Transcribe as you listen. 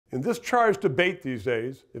In this charged debate these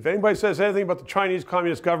days, if anybody says anything about the Chinese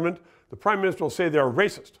Communist government, the Prime Minister will say they're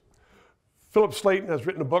racist. Philip Slayton has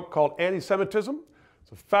written a book called Antisemitism.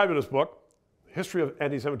 It's a fabulous book, the history of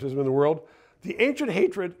anti-Semitism in the world, the ancient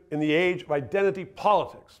hatred in the age of identity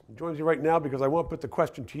politics. He joins me right now because I want to put the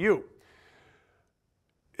question to you.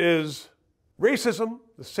 Is racism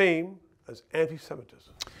the same as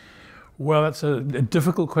anti-Semitism? Well, that's a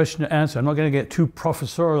difficult question to answer. I'm not going to get too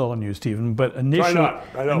professorial on you, Stephen, but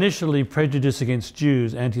initially prejudice against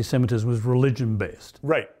Jews, anti-Semitism, was religion-based.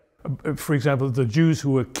 Right. For example, the Jews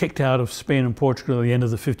who were kicked out of Spain and Portugal at the end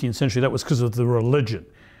of the 15th century, that was because of the religion.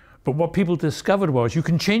 But what people discovered was you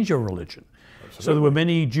can change your religion. Absolutely. So there were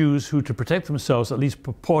many Jews who, to protect themselves, at least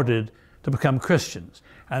purported to become Christians.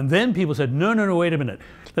 And then people said, no, wait a minute.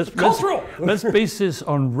 Let's base this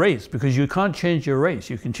on race, because you can't change your race.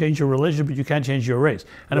 You can change your religion, but you can't change your race.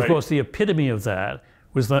 And of course, the epitome of that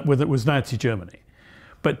was Nazi Germany.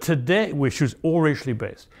 But today, which was all racially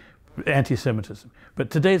based, anti-Semitism. But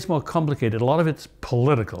today it's more complicated. A lot of it's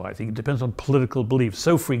political, I think. It depends on political beliefs.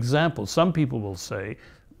 So, for example, some people will say,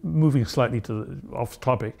 moving slightly off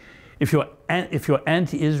topic, if you're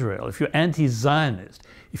anti-Israel, if you're anti-Zionist,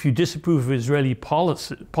 if you disapprove of Israeli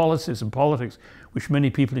policies and politics, which many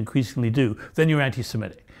people increasingly do, then you're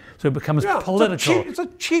anti-Semitic. So it becomes political. It's a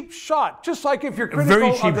cheap shot. Just like if you're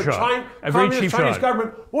critical of the Chinese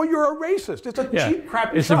government, well, you're a racist. It's a cheap,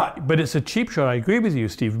 crappy shot. But it's a cheap shot. I agree with you,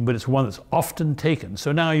 Stephen. But it's one that's often taken.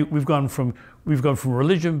 So now we've gone from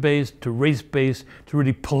religion-based to race-based to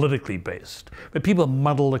really politically based. But people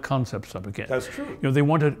muddle the concepts up again. That's true. You know, they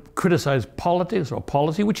want to criticize politics or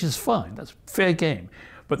policy, which is fine. That's fair game.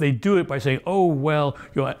 But they do it by saying, "Oh, well,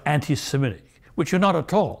 you're anti-Semitic." Which you're not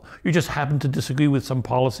at all. You just happen to disagree with some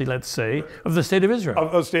policy, let's say, of the State of Israel.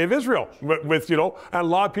 Of the State of Israel, with and a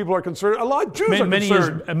lot of people are concerned. A lot of Jews are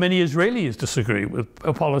concerned. Many Israelis disagree with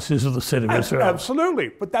policies of the State of Israel. Absolutely,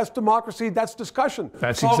 but that's democracy. That's discussion.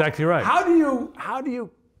 That's exactly right. How do you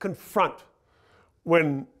confront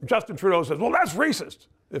when Justin Trudeau says, "Well, that's racist,"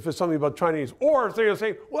 if it's something about Chinese, or if they're going to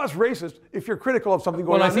say, "Well, that's racist," if you're critical of something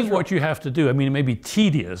going on in Israel? Well, I think what you have to do, I mean, it may be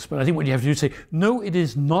tedious, but I think what you have to do is say, no, it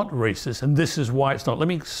is not racist, and this is why it's not. Let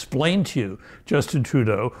me explain to you, Justin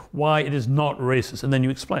Trudeau, why it is not racist, and then you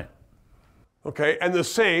explain. Okay, and the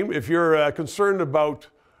same, if you're concerned about,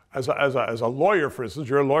 as a lawyer, for instance,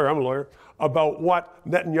 you're a lawyer, I'm a lawyer, about what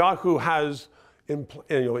Netanyahu has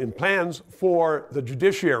in plans for the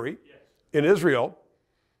judiciary in Israel,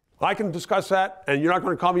 I can discuss that, and you're not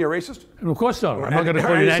going to call me a racist? Of course not. I'm not going to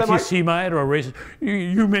call you an anti-Semite or a racist.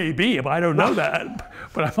 You may be, but I don't know that.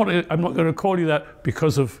 But I'm not going to call you that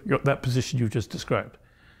because of that position you just described.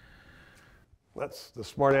 That's the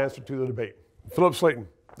smart answer to the debate. Philip Slayton,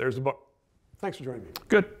 there's the book. Thanks for joining me.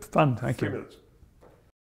 Good, fun, thank you. 3 minutes.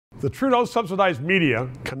 The Trudeau-subsidized media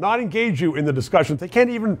cannot engage you in the discussions. They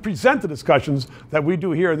can't even present the discussions that we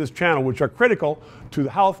do here on this channel, which are critical to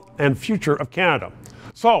the health and future of Canada.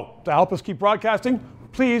 So, to help us keep broadcasting,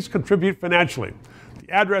 please contribute financially.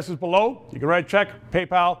 The address is below. You can write a check,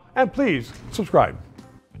 PayPal, and please subscribe.